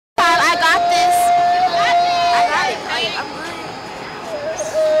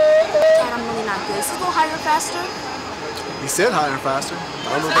higher and faster? He said higher and faster.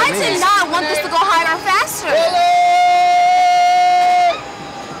 I don't know what that I means. did not want this to go higher and faster.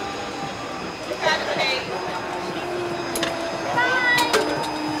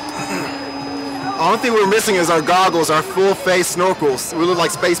 The only thing we're missing is our goggles, our full face snorkels. We look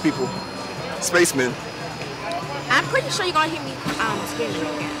like space people. Spacemen. I'm pretty sure you're gonna hear me screaming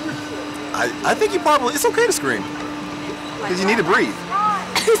again. I think you probably, it's okay to scream. Because you need to breathe.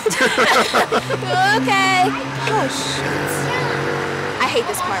 Okay. Oh shit. I hate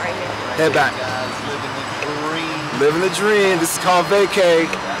this part right here. Head back. Living the dream. This is called vacay.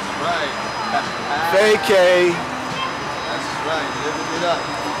 That's right. Vacay. That's right. Living it up.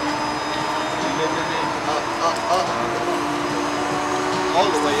 Living it up. All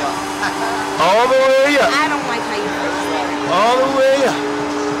the way up. All the way up. I don't like how you first say it. All the way up.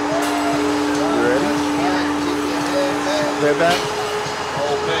 You ready? Head back.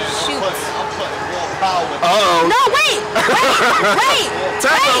 Oh man, Shoot. I'm putting real power. Uh-oh. No, wait! Wait!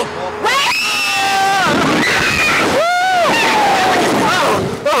 Tackle. Wait!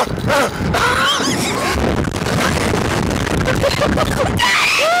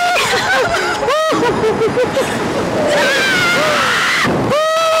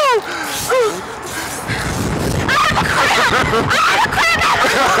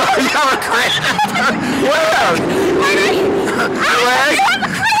 You have a cramp. What happened? Leg? I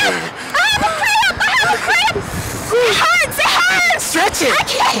have a cramp! It hurts! Stretch it. I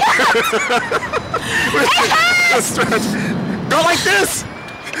can't! Stretch. Go like this.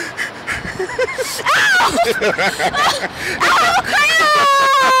 I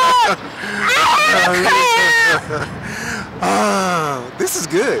have a cramp! Oh, this is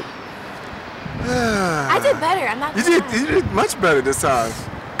good. I did better. I'm not You did much better this time.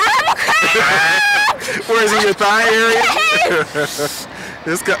 I have a cramp! Where is it, your thigh area?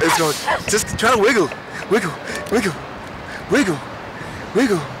 it's going. Just try to wiggle. Wiggle. Wiggle. Wiggle.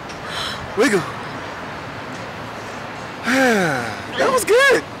 Wiggle. Wiggle. That was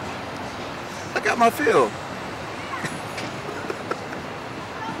good. I got my feel.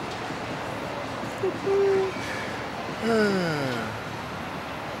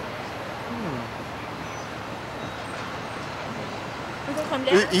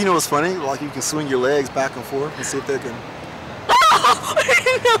 You know what's funny? Like you can swing your legs back and forth and see if they can. No.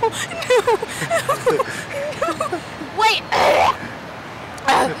 Wait.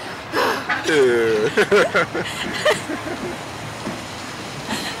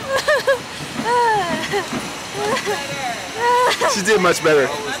 She did much better.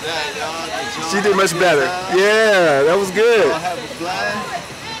 She did much better. Yeah, that was good.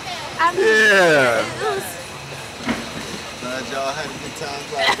 Yeah. Glad y'all had a good time.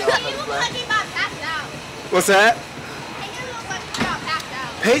 Glad y'all had a blast. What's that?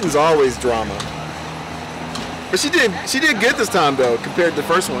 Peyton's always drama. But she did good this time though, compared to the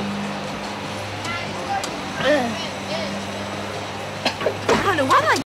first one. I don't know why.